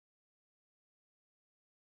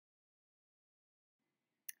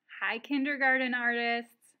Hi, kindergarten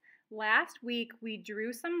artists. Last week we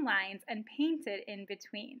drew some lines and painted in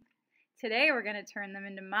between. Today we're going to turn them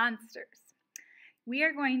into monsters. We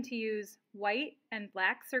are going to use white and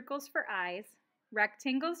black circles for eyes,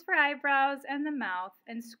 rectangles for eyebrows and the mouth,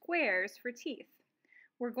 and squares for teeth.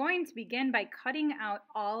 We're going to begin by cutting out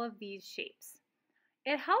all of these shapes.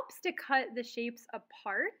 It helps to cut the shapes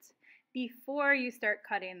apart before you start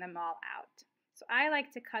cutting them all out. So I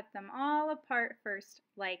like to cut them all apart first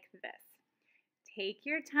like this. Take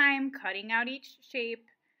your time cutting out each shape.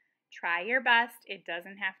 Try your best. It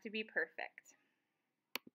doesn't have to be perfect.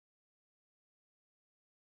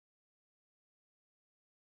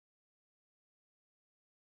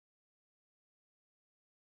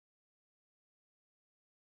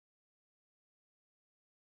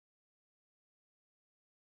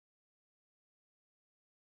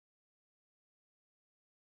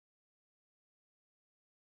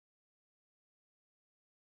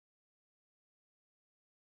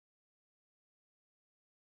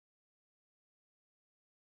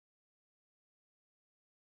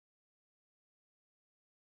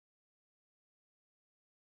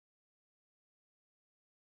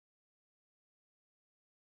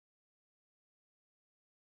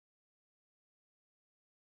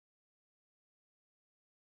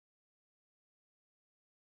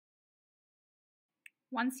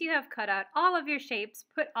 Once you have cut out all of your shapes,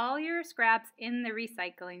 put all your scraps in the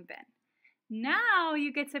recycling bin. Now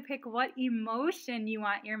you get to pick what emotion you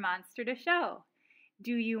want your monster to show.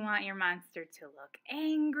 Do you want your monster to look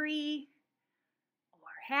angry,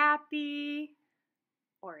 or happy,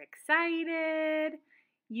 or excited?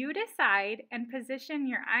 You decide and position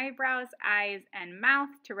your eyebrows, eyes, and mouth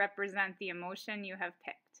to represent the emotion you have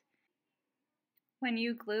picked. When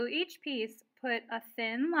you glue each piece, put a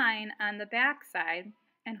thin line on the back side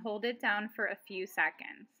and hold it down for a few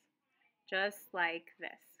seconds, just like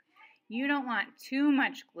this. You don't want too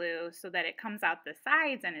much glue so that it comes out the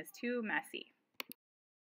sides and is too messy.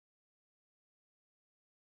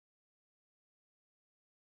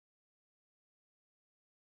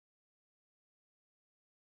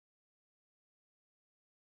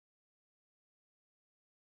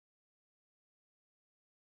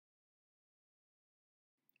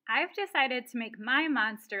 I've decided to make my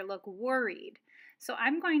monster look worried, so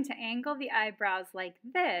I'm going to angle the eyebrows like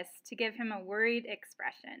this to give him a worried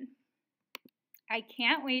expression. I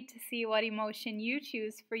can't wait to see what emotion you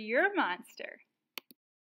choose for your monster.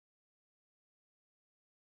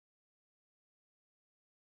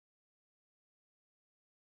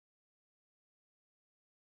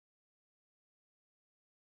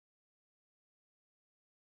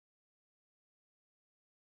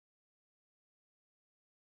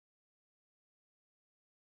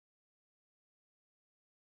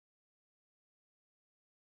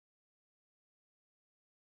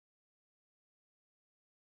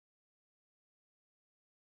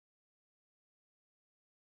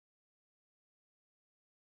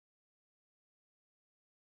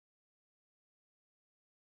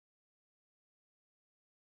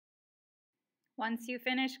 Once you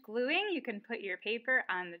finish gluing, you can put your paper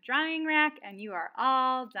on the drying rack and you are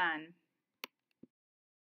all done.